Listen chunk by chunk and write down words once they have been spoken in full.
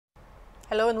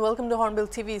Hello and welcome to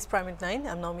HornbillTV's Prime at 9.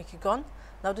 I'm Naomi Kikon.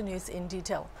 Now the news in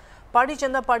detail. Party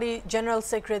Janata Party General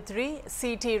Secretary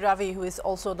C.T. Ravi, who is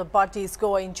also the party's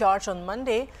Goa in charge on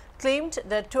Monday, claimed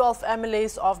that 12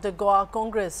 MLAs of the Goa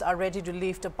Congress are ready to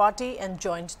leave the party and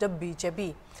joined the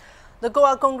BJP. The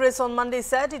Goa Congress on Monday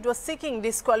said it was seeking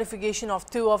disqualification of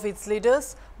two of its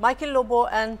leaders, Michael Lobo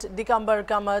and Dikambar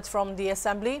Kamath, from the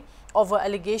assembly over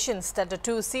allegations that the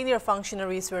two senior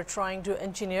functionaries were trying to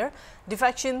engineer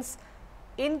defections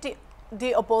in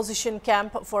the opposition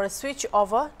camp for a switch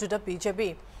over to the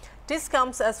BJP. This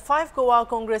comes as 5 Goa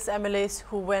Congress MLAs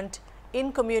who went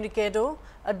incommunicado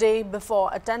a day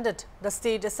before attended the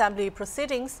State Assembly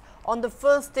proceedings on the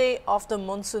first day of the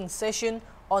monsoon session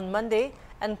on Monday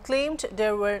and claimed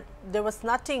there was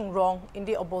nothing wrong in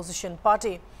the opposition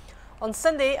party. On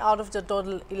Sunday, out of the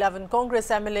total 11 Congress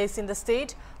MLAs in the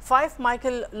state, 5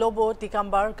 Michael Lobo,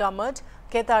 Dikambar Kamath,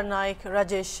 Ketar Naik,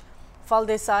 Rajesh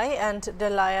Faldesai and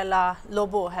Delayala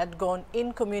Lobo had gone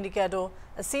incommunicado,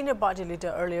 a senior party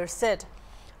leader earlier said.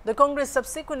 The Congress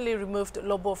subsequently removed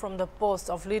Lobo from the post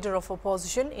of leader of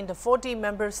opposition in the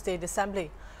 40-member State Assembly.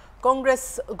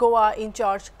 Congress Goa in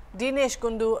charge Dinesh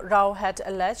Gundu Rao had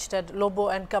alleged that Lobo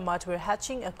and Kamath were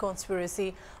hatching a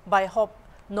conspiracy by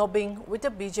hobnobbing with the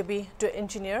BJP to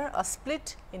engineer a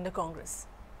split in the Congress.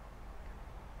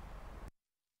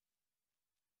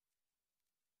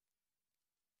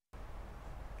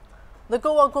 The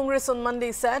Goa Congress on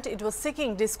Monday said it was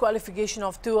seeking disqualification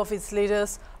of two of its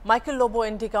leaders, Michael Lobo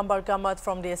and Dikambar Kamath,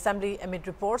 from the assembly amid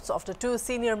reports of the two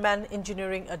senior men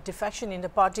engineering a defection in the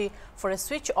party for a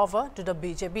switch over to the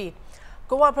BJP.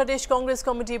 Goa Pradesh Congress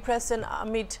Committee President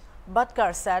Amit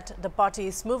Bhatkar said the party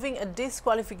is moving a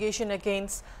disqualification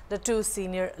against the two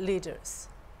senior leaders.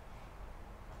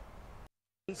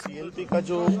 CLP का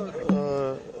जो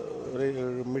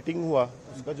meeting हुआ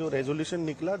उसका जो resolution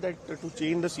निकला that to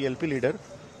change the CLP leader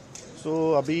सो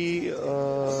अभी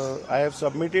I have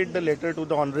submitted the letter to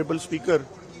the honourable speaker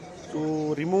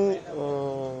to remove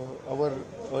our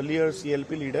earlier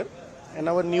CLP leader and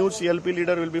our new CLP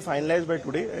leader will be finalized by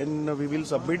today and we will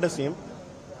submit the same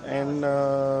and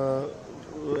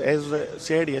as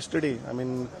said yesterday, I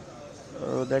mean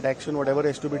that action whatever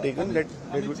has to be taken that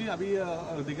will जी अभी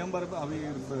दिगंबर अभी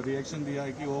reaction दिया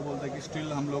है कि वो बोलता है कि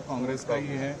still हम लोग कांग्रेस का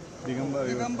ही है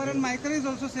Digambar and Michael is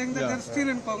also saying that they're still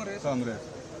in Congress.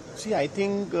 See, I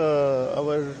think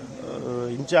our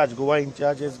in charge, Goa in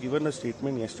charge, has given a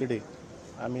statement yesterday.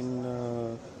 I mean,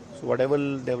 so whatever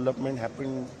development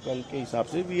happened कल के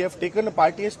हिसाब से, we have taken a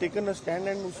party has taken a stand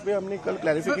and उसपे हमने कल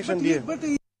clarification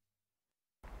दिए.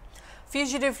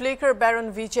 Fugitive liquor baron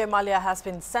Vijay Mallya has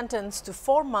been sentenced to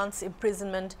 4 months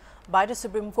imprisonment by the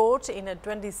Supreme Court in a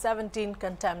 2017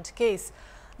 contempt case.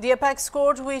 The apex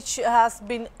court, which has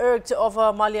been irked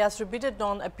over Mallya's repeated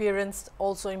non-appearance,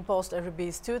 also imposed a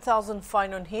Rs 2,000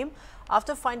 fine on him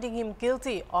after finding him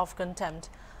guilty of contempt.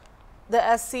 The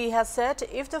SC has said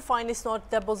if the fine is not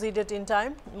deposited in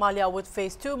time, Mallya would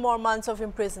face 2 more months of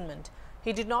imprisonment.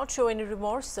 He did not show any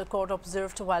remorse, the court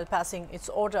observed while passing its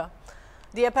order.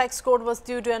 The apex court was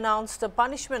due to announce the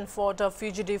punishment for the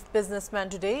fugitive businessman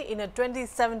today in a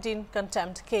 2017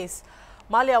 contempt case.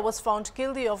 Mallya was found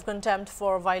guilty of contempt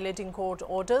for violating court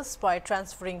orders by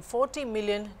transferring 40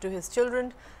 million to his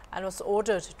children and was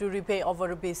ordered to repay over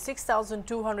Rs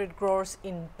 6,200 crores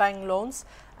in bank loans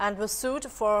and was sued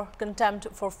for contempt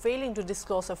for failing to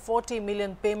disclose a 40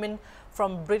 million payment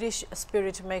from British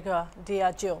spirit maker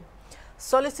Diageo.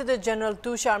 Solicitor General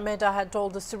Tushar Mehta had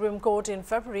told the Supreme Court in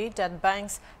February that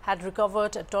banks had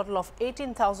recovered a total of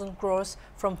 18,000 crores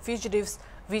from fugitives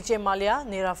Vijay Mallya,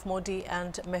 Nirav Modi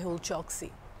and Mehul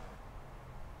Choksi.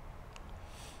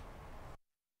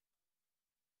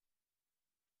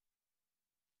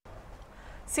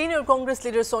 Senior Congress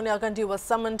leader Sonia Gandhi was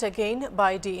summoned again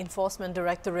by the Enforcement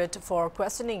Directorate for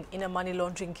questioning in a money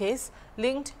laundering case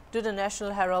linked to the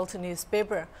National Herald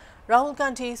newspaper. Rahul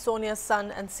Gandhi, Sonia's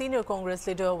son and senior Congress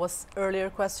leader, was earlier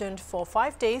questioned for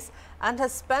 5 days and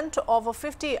has spent over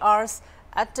 50 hours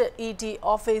at the ED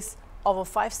office over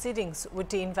 5 sittings, with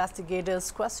the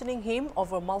investigators questioning him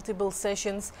over multiple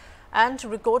sessions and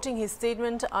recording his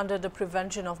statement under the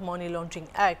Prevention of Money Laundering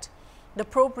Act. The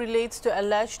probe relates to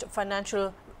alleged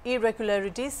financial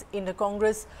irregularities in the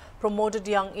Congress-promoted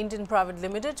Young Indian Private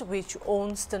Limited, which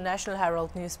owns the National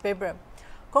Herald newspaper.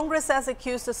 Congress has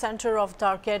accused the centre of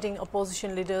targeting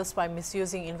opposition leaders by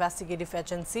misusing investigative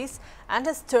agencies and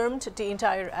has termed the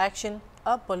entire action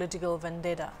a political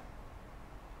vendetta.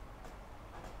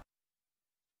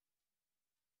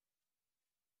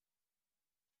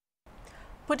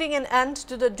 Putting an end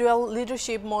to the dual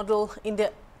leadership model in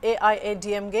the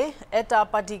AIADMK,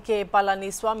 Ettappati K.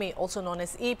 Palaniswamy, also known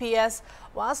as EPS,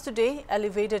 was today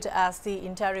elevated as the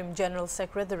interim general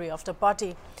secretary of the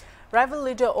party. Rival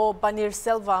leader O.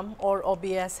 Paneerselvam, or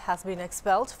OBS, has been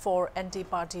expelled for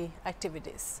anti-party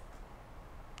activities.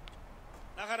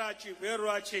 நகராட்சி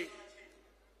பேரூராட்சி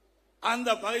அந்த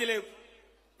பகுதியிலே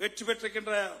வெற்றி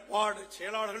பெற்றிருக்கின்ற ward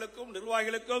செயலாளர்களுக்கும்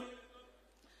நிர்வாகிகளுக்கும்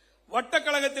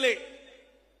வட்டக்கழகத்திலே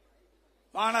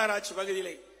மாநகராட்சி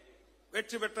பகுதியிலே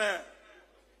வெற்றி பெற்ற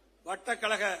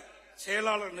வட்டக்கழக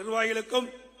செயலாளர் நிர்வாகிகளுக்கும்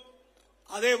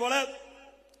அதேபோல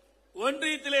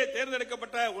ஒன்றியத்திலே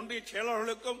தேர்ந்தெடுக்கப்பட்ட ஒன்றிய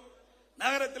செயலாளர்களுக்கும்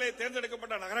நகரத்திலே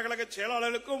தேர்ந்தெடுக்கப்பட்ட நகரக்கழக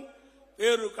செயலாளர்களுக்கும்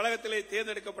பேரூர் கழகத்திலே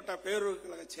தேர்ந்தெடுக்கப்பட்ட பேரூர்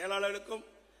கழக செயலாளர்களுக்கும்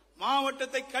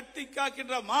மாவட்டத்தை கட்டி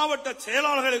காக்கின்ற மாவட்ட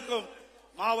செயலாளர்களுக்கும்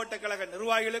மாவட்ட கழக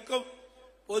நிர்வாகிகளுக்கும்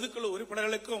பொதுக்குழு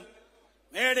உறுப்பினர்களுக்கும்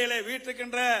மேடையிலே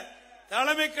வீட்டிருக்கின்ற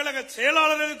தலைமை கழக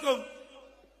செயலாளர்களுக்கும்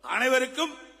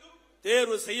அனைவருக்கும்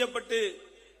தேர்வு செய்யப்பட்டு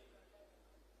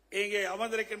இங்கே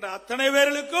அமர்ந்திருக்கின்ற அத்தனை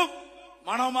பேர்களுக்கும்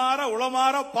மனமாற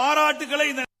உளமாற பாராட்டுகளை.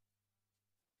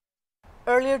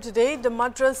 Earlier today, the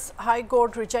Madras High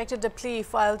Court rejected a plea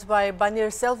filed by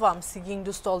Paneerselvam seeking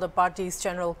to stall the party's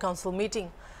General Council meeting.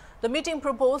 The meeting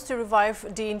proposed to revive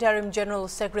the interim General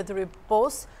Secretary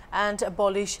post and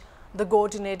abolish the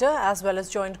coordinator as well as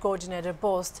joint coordinator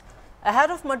post.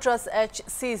 Ahead of Madras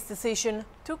HC's decision,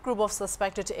 two groups of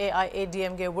suspected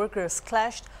AIADMK workers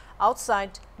clashed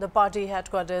outside the party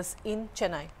headquarters in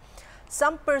Chennai.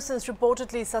 Some persons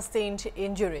reportedly sustained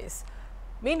injuries.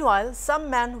 Meanwhile, some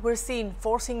men were seen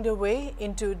forcing their way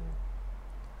into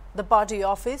the party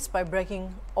office by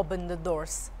breaking open the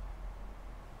doors.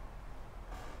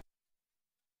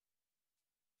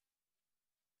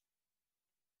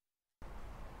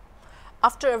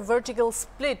 After a vertical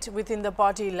split within the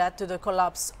party led to the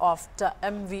collapse of the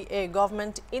MVA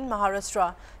government in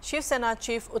Maharashtra, Shiv Sena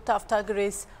Chief Uddhav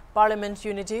Thackeray's parliament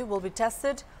unity will be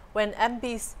tested when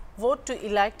MPs vote to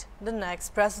elect the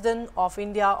next president of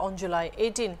India on July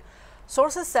 18.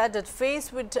 Sources said that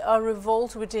faced with a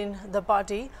revolt within the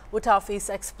party, Uddhav is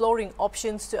exploring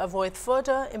options to avoid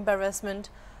further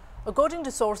embarrassment. According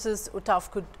to sources,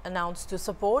 Uddhav could announce to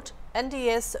support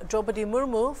NDA's Draupadi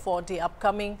Murmu for the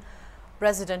upcoming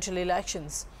presidential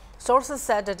elections. Sources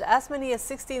said that as many as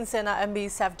 16 Sena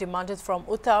MPs have demanded from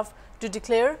Uddhav to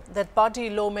declare that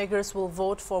party lawmakers will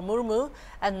vote for Murmu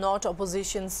and not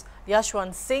opposition's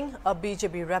Yashwant Singh, a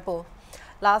BJP rebel.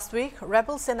 Last week,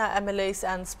 rebel Sena MLAs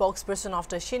and spokesperson of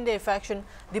the Shinde faction,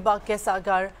 Dibak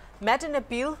Kesagar, made an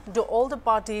appeal to all the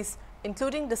parties,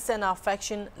 including the Sena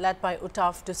faction led by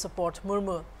Uddhav, to support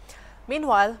Murmu.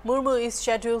 Meanwhile, Murmu is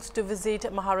scheduled to visit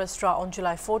Maharashtra on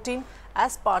July 14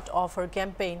 as part of her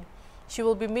campaign. She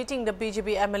will be meeting the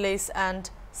BJP MLAs and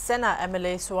Sena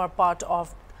MLAs who are part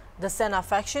of the Sena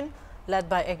faction led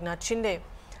by Eknath Shinde.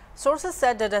 Sources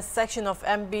said that a section of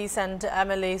MPs and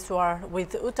MLAs who are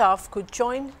with Uddhav could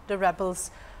join the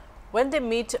rebels when they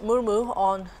meet Murmu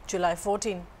on July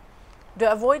 14.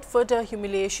 To avoid further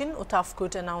humiliation, Uddhav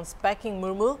could announce backing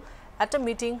Murmu at a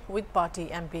meeting with party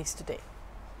MPs today.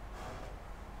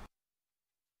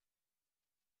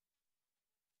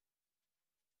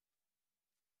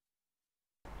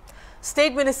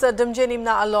 State Minister Damje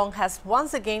Nimna Along has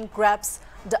once again grabbed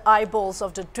the eyeballs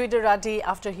of the Twitterati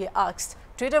after he asked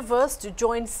Twitterverse to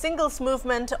join singles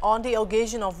movement on the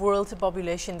occasion of World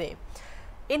Population Day.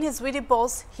 In his video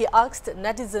post, he asked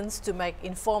netizens to make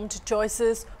informed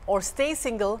choices or stay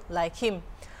single like him.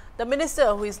 The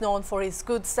minister, who is known for his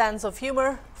good sense of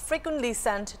humor, frequently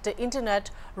sent the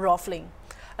internet ruffling.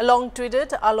 Along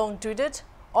tweeted,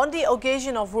 on the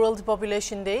occasion of World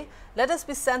Population Day, let us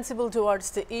be sensible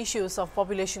towards the issues of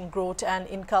population growth and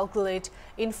inculcate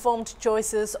informed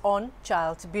choices on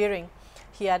childbearing.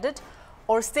 He added,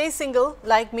 or stay single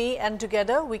like me and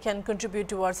together we can contribute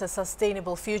towards a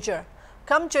sustainable future.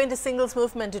 Come join the singles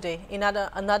movement today. In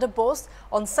another post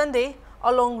on Sunday,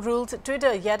 Along ruled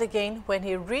Twitter yet again when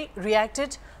he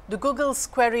reacted to Google's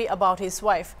query about his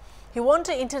wife. He won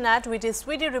the internet with his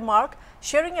witty remark,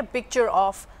 sharing a picture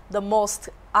of the most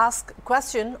asked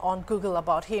question on Google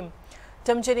about him.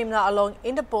 Damje Nimna Along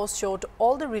in the post showed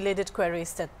all the related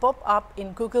queries that pop up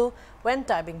in Google when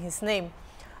typing his name.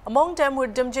 Among them were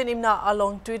Damje Nimna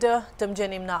Along Twitter, Damje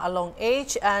Nimna Along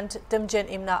age and Damje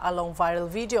Nimna Along viral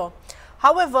video.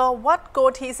 However, what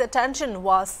caught his attention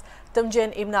was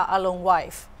Damje Nimna Along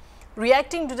wife.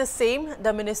 Reacting to the same,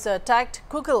 the minister attacked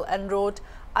Google and wrote,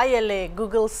 ILA,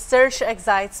 Google search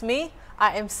excites me,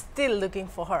 I am still looking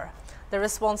for her. The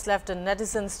response left the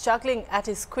netizens chuckling at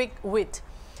his quick wit.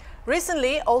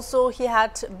 Recently, also, he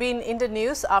had been in the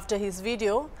news after his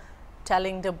video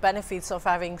telling the benefits of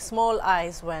having small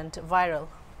eyes went viral.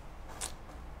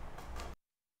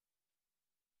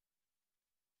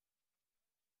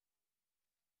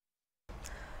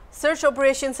 Search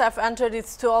operations have entered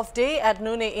its 12th day at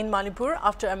Nune in Manipur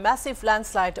after a massive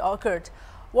landslide occurred.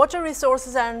 Water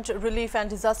Resources and Relief and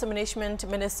Disaster Management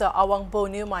Minister Awangpo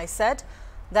Nyumai said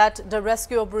that the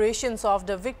rescue operations of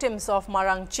the victims of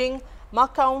Marangching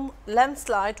Makaum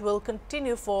landslide will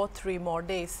continue for 3 more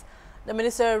days. The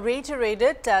minister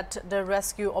reiterated that the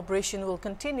rescue operation will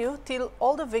continue till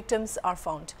all the victims are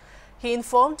found. He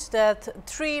informed that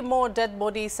 3 more dead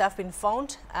bodies have been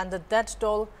found and the death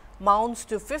toll mounts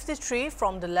to 53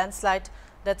 from the landslide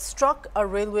that struck a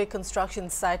railway construction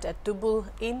site at Tubul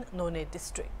in None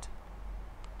district.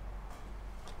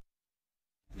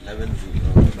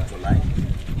 11th July.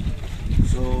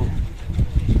 So,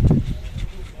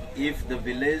 if the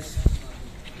village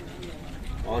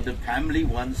or the family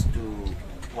wants to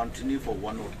continue for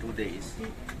 1 or 2 days,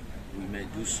 we may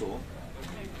do so.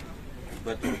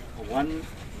 But one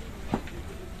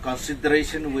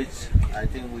consideration which I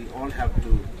think we all have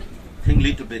to think a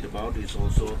little bit about is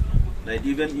also that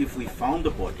even if we found the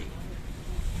body,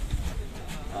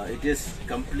 it is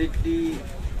completely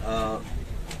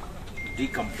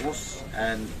decomposed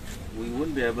and we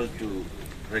wouldn't be able to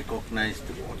recognize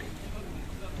the body.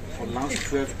 For the last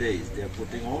 12 days, they are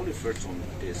putting all efforts on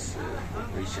this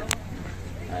operation,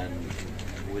 and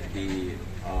with the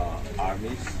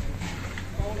armies,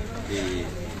 the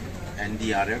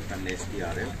NDRF and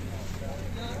SDRF,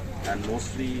 and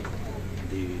mostly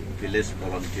the village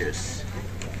volunteers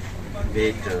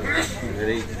made a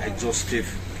very exhaustive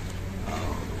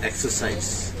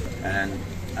exercise, and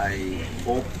I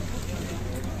hope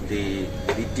the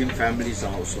victim families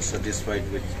are also satisfied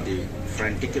with the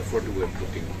frantic effort we are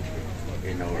putting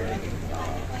in our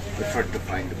effort to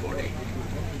find the body.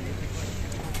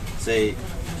 Say,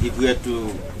 if we are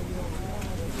to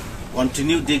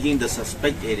continue digging the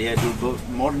suspect area, it will go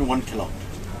more than 1 kilometer.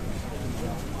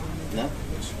 Yeah?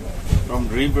 From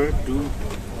river to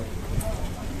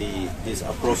this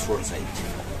approach road site.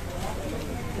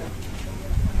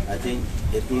 I think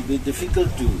it will be difficult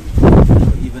to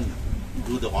even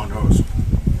do the honors.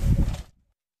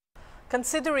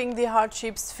 Considering the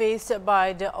hardships faced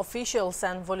by the officials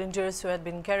and volunteers who had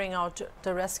been carrying out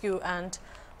the rescue and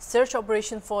search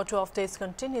operation for 12 days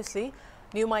continuously,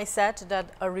 Nyumai said that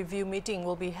a review meeting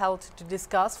will be held to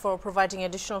discuss for providing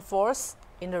additional force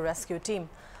in the rescue team.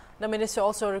 The minister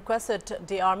also requested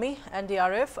the Army,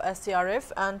 NDRF,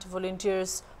 SDRF and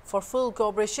volunteers for full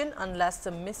cooperation unless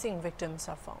the missing victims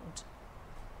are found.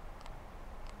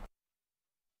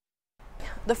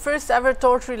 The first ever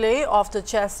torch relay of the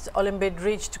chess Olympiad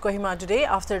reached Kohima today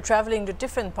after travelling to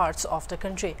different parts of the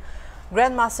country.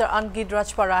 Grandmaster Angid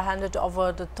Rajpara handed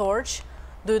over the torch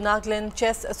to Nagaland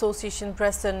Chess Association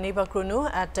President Niba Krunu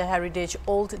at the Heritage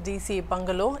Old DC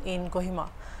Bungalow in Kohima.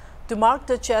 To mark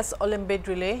the Chess Olympiad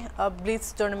Relay, a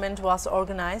blitz tournament was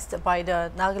organized by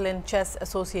the Nagaland Chess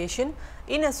Association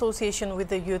in association with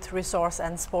the Youth Resource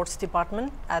and Sports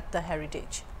Department at the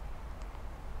Heritage.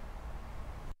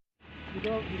 Use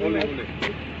your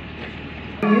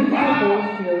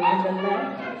horse here in the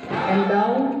left and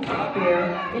down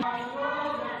here.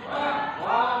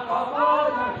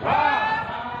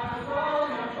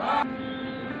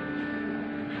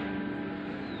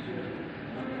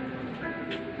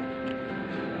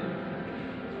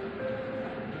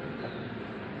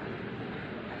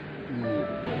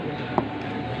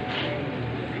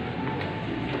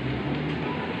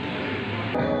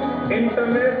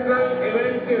 International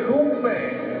event के रूप में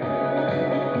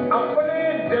अपने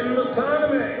जन्मस्थान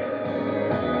में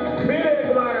फिर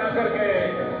एक बार आकर के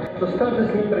to start this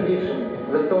new tradition,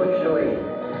 the torch relay,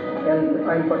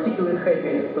 and I'm particularly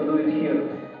happy to do it here.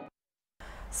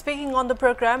 Speaking on the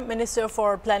program, Minister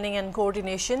for Planning and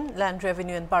Coordination, Land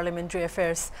Revenue and Parliamentary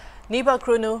Affairs, Niba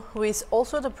Krunu, who is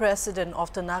also the president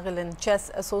of the Nagaland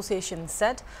Chess Association,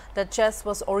 said that chess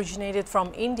was originated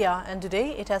from India and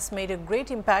today it has made a great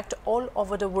impact all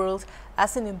over the world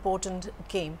as an important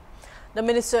game. The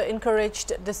minister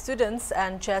encouraged the students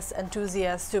and chess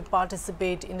enthusiasts to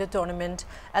participate in the tournament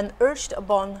and urged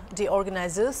upon the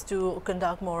organizers to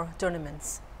conduct more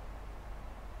tournaments.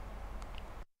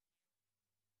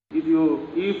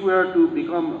 If we are to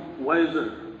become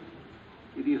wiser,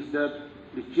 it is that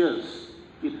the chess,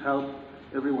 it helps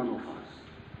every one of us.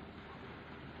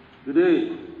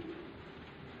 Today,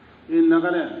 in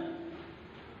Nagaland,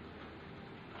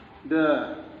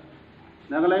 the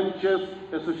Nagaland Chess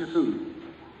Association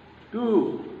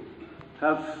too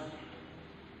have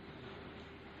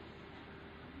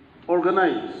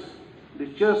organized the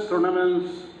chess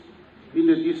tournaments in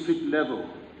the district level,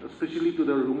 especially to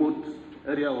the remote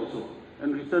area also.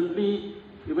 And recently,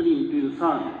 even in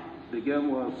Tunsan, the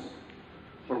game was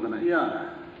organized. Yeah.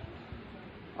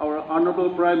 Our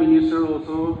Honorable Prime Minister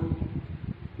also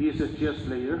is a chess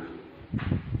player.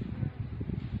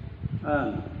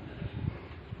 And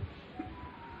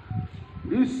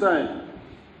this time,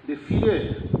 the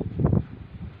FIDE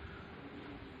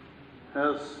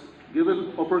has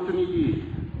given opportunity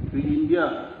to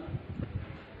India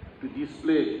to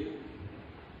display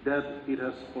that it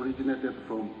has originated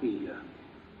from India.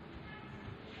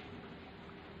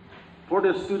 For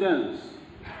the students,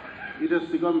 it has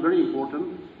become very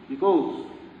important because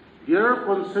their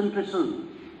concentration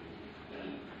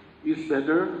is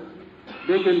better,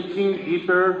 they can think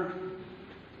deeper,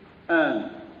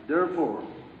 and therefore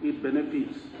it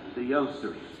benefits the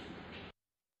youngsters.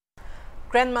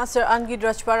 Grandmaster Angid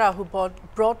Rajpara, who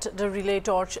brought the relay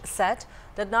torch, said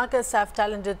that Nagas have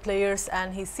talented players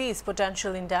and he sees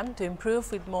potential in them to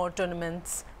improve with more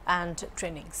tournaments and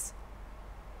trainings.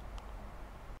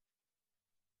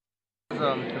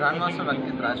 Grandmaster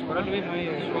Angid Rajpara.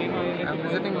 I am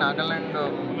visiting Nagaland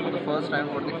for the first time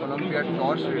for the Olympiad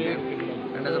torch relay,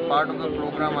 and as a part of the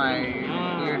program I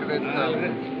played with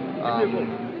talented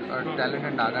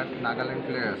Nagaland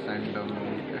players, and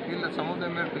I feel that some of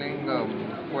them are playing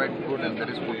quite good and there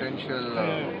is potential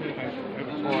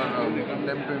for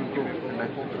them to improve, and I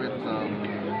hope with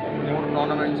more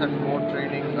tournaments and more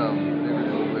training they will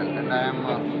do well, and I am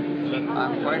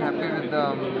quite happy with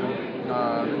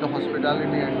the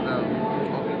hospitality and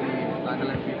of the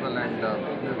Nagaland people and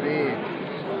the way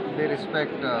they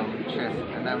respect chess,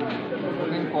 and I am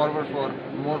looking forward for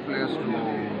more players to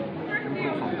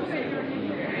improve from this.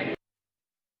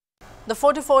 The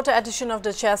 44th edition of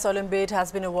the Chess Olympiad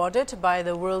has been awarded by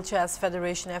the World Chess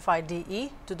Federation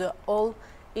FIDE to the All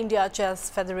India Chess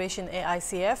Federation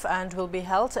AICF and will be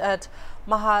held at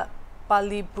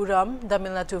Mahapalipuram,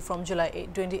 Tamil Nadu from July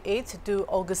 28 to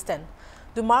August 10.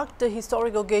 To mark the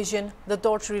historic occasion, the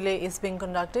torch relay is being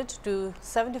conducted to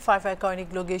 75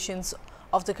 iconic locations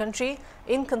of the country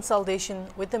in consultation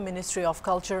with the Ministry of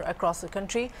Culture across the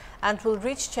country and will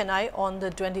reach Chennai on the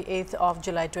 28th of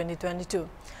July 2022.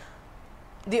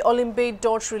 The Olympiad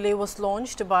torch relay was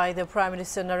launched by the Prime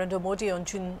Minister Narendra Modi on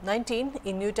June 19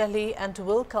 in New Delhi and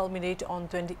will culminate on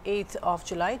 28th of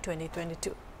July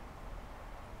 2022.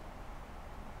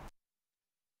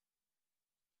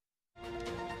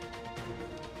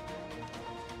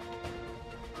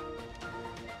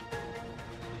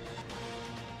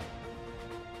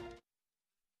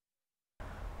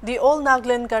 The All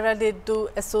Nagaland Karate-Do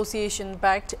Association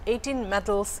bagged 18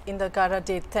 medals in the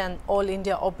Karate 10 All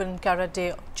India Open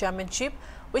Karate Championship,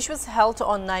 which was held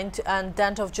on 9th and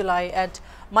 10th of July at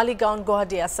Maligaon,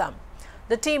 Guwahati, Assam.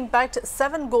 The team bagged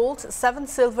 7 gold, 7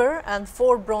 silver and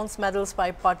 4 bronze medals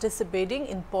by participating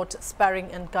in pot,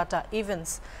 sparring and kata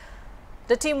events.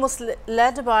 The team was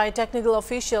led by technical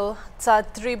official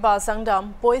Tsatriba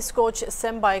Sangdam, boys coach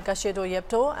Sembai Kashedo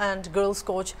Yepto and girls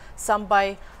coach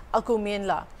Sambai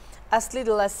Akumienla. As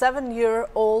little as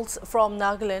 7-year-olds from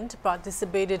Nagaland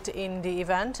participated in the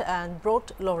event and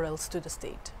brought laurels to the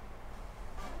state.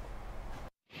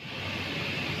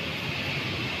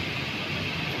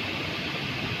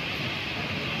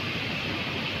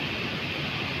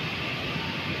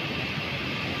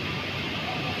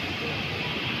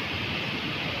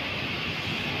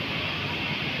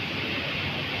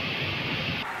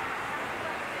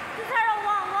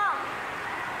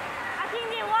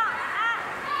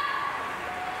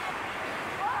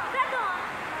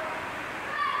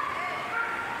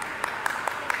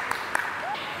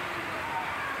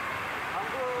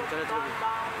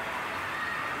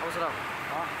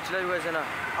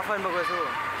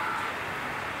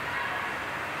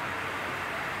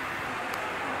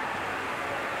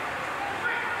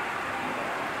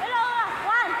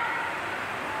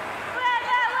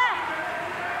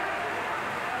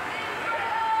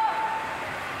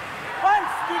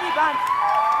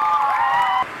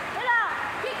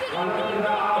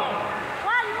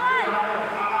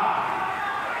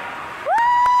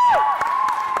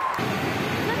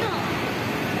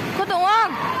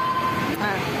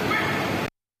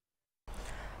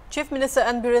 Chief Minister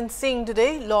Biren Singh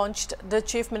today launched the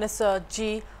Chief Minister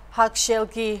G.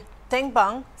 Hakshelki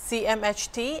Tengbang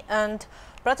CMHT and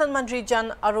Pradhan Mantri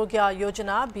Jan Arogya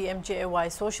Yojana BMJAY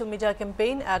social media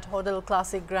campaign at Hotel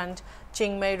Classic Grand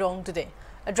Chingmairong today.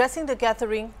 Addressing the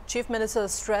gathering, Chief Minister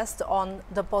stressed on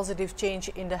the positive change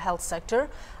in the health sector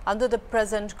under the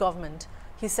present government.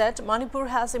 He said Manipur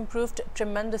has improved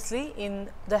tremendously in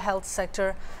the health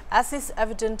sector, as is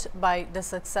evident by the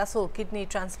successful kidney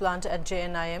transplant at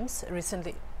JNIMs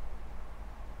recently.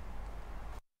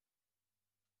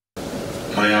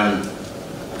 Mayan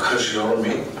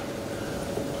Kashyormi,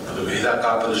 the Hida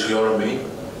Kapa the Shiormi,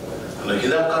 and the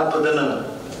Hida Kapa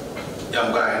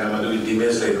yam ka hena madu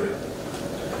dimage lai re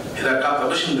hira ka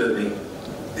publishing de ni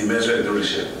dimage lai do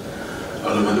rishe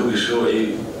anu madu ki show ai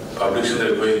public se de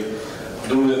koi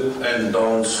do and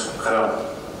don'ts khara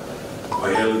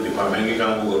koi health department ki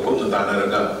kaam ko ko ta na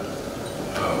raga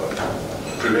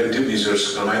preventive measures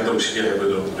kanai to shi hai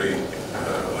bedo koi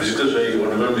hospital sai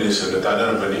honorable minister ka ta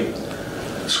na bani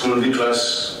school di class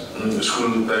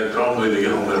school background with the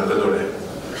home and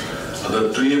the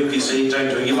 3 year ki say time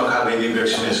to give a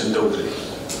vaccination to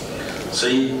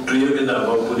say 3 year in the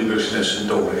about the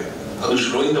vaccination to adu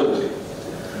slowing the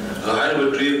the higher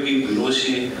 3 year ki below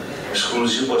school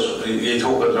si was ye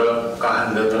thokadra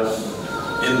kahandra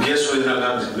in case we na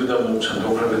gan du da mu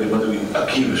chandokra de madu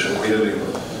akib so khayre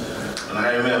and I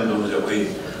am do jo koi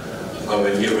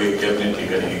government ye koi cabinet ki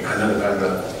kari khana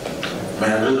da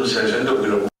main do session to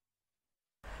below.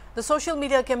 The social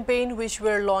media campaign, which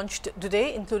were launched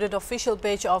today, included official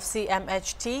page of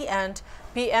CMHT and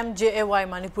PMJAY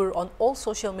Manipur on all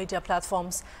social media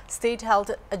platforms, State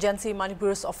Health Agency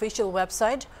Manipur's official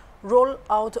website, roll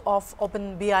out of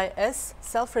Open BIS,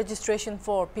 self-registration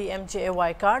for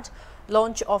PMJAY card,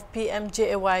 launch of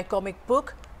PMJAY comic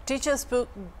book,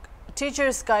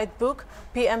 teacher's guidebook,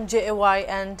 PMJAY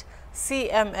and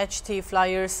CMHT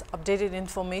flyers, updated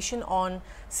information on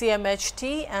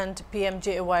CMHT and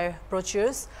PMJAY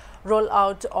brochures,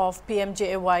 rollout of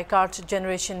PMJAY card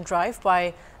generation drive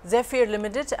by Zephyr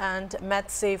Limited and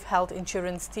MedSafe Health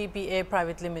Insurance TBA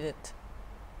Private Limited.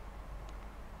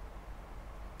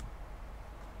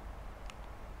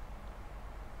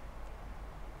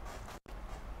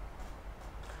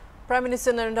 Prime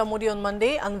Minister Narendra Modi on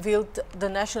Monday unveiled the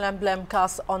national emblem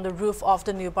cast on the roof of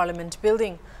the new Parliament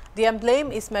building. The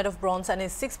emblem is made of bronze and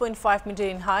is 6.5 meters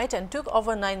in height and took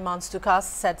over 9 months to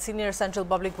cast, said senior Central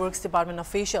Public Works Department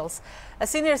officials. A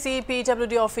senior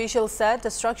CEPWD official said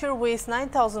the structure weighs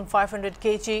 9,500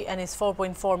 kg and is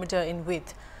 4.4 meters in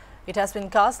width. It has been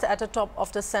cast at the top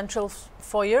of the central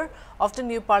foyer of the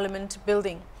new Parliament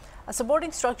building. A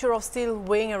supporting structure of steel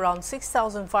weighing around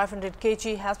 6,500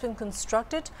 kg has been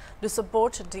constructed to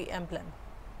support the emblem.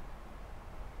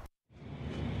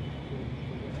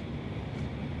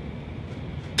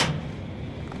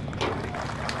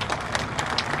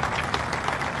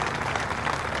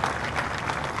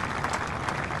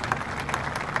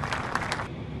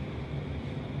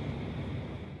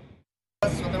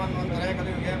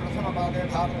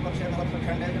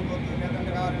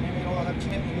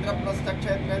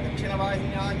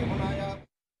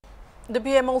 The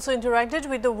PM also interacted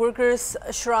with the workers'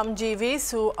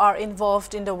 Shramjeevis who are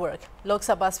involved in the work. Lok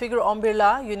Sabha Speaker Om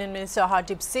Birla, Union Minister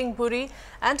Hardeep Singh Puri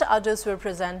and others were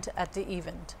present at the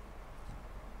event.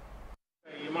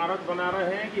 इमारत बना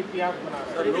रहे हैं कि इतिहास बना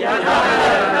रहे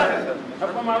हैं?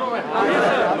 सबको मालूम है?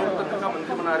 लोकतंत्र का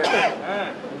मंदिर बना रहे हैं।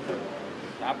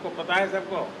 आपको पता है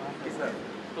सबको?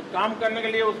 तो काम करने के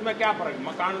लिए उसमें क्या फर्क?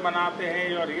 मकान बनाते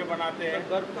हैं और ये बनाते हैं,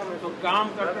 तो काम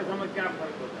करते समय क्या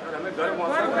फर्क होता है? हमें घर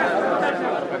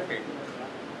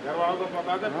वालों को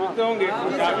पता है, पूछते होंगे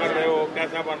क्या कर रहे हो,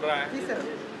 कैसा बन रहा है,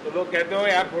 तो लोग कहते हो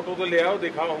यार फोटो तो ले आओ,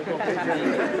 दिखाओ हमको।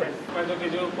 पैसों की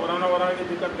जो कोरोना वोरोना की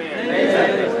दिक्कत नहीं है,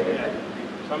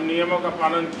 सब नियमों का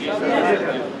पालन किया।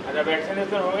 अच्छा,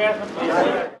 वैक्सीनेशन हो गया सब?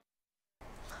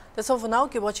 That's all for now.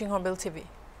 Keep watching Hornbill TV.